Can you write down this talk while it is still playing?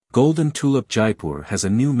Golden Tulip Jaipur has a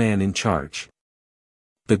new man in charge.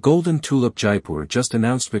 The Golden Tulip Jaipur just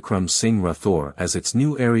announced Vikram Singh Rathore as its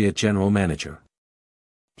new area general manager.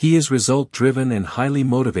 He is result-driven and highly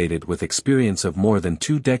motivated with experience of more than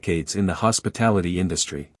 2 decades in the hospitality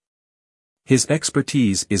industry. His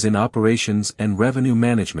expertise is in operations and revenue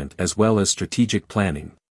management as well as strategic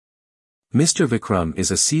planning. Mr. Vikram is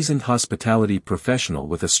a seasoned hospitality professional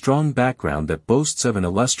with a strong background that boasts of an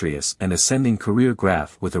illustrious and ascending career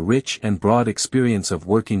graph with a rich and broad experience of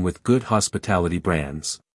working with good hospitality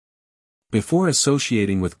brands. Before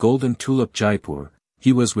associating with Golden Tulip Jaipur,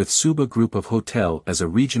 he was with Suba Group of Hotel as a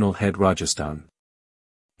regional head Rajasthan.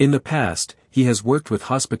 In the past, he has worked with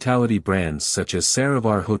hospitality brands such as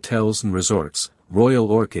Saravar Hotels and Resorts, Royal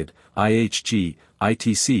Orchid, IHG,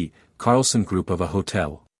 ITC, Carlson Group of a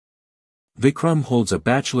Hotel. Vikram holds a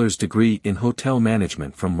bachelor's degree in hotel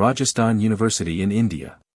management from Rajasthan University in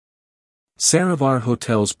India. Saravar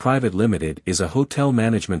Hotels Private Limited is a hotel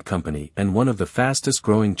management company and one of the fastest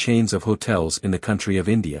growing chains of hotels in the country of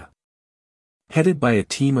India. Headed by a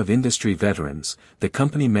team of industry veterans, the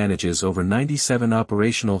company manages over 97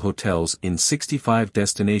 operational hotels in 65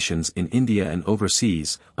 destinations in India and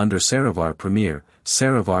overseas, under Saravar Premier,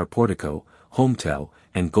 Saravar Portico, Hometel,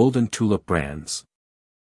 and Golden Tulip brands.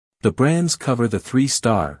 The brands cover the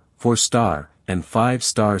 3-star, 4-star, and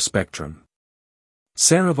 5-star spectrum.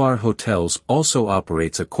 Saravar Hotels also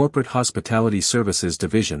operates a corporate hospitality services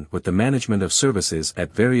division with the management of services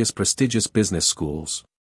at various prestigious business schools.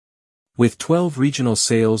 With 12 regional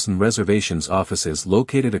sales and reservations offices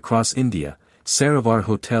located across India, Saravar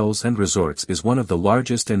Hotels and Resorts is one of the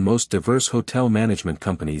largest and most diverse hotel management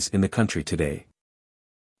companies in the country today.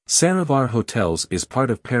 Saravar Hotels is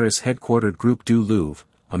part of Paris-headquartered Groupe du Louvre,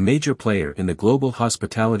 a major player in the global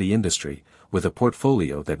hospitality industry, with a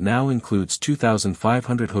portfolio that now includes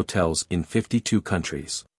 2,500 hotels in 52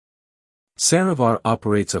 countries. Saravar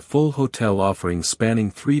operates a full hotel offering spanning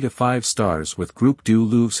 3 to 5 stars with Groupe du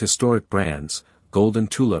Louvre's historic brands, Golden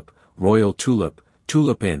Tulip, Royal Tulip,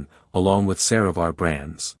 Tulip Inn, along with Saravar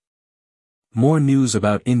brands. More news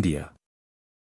about India.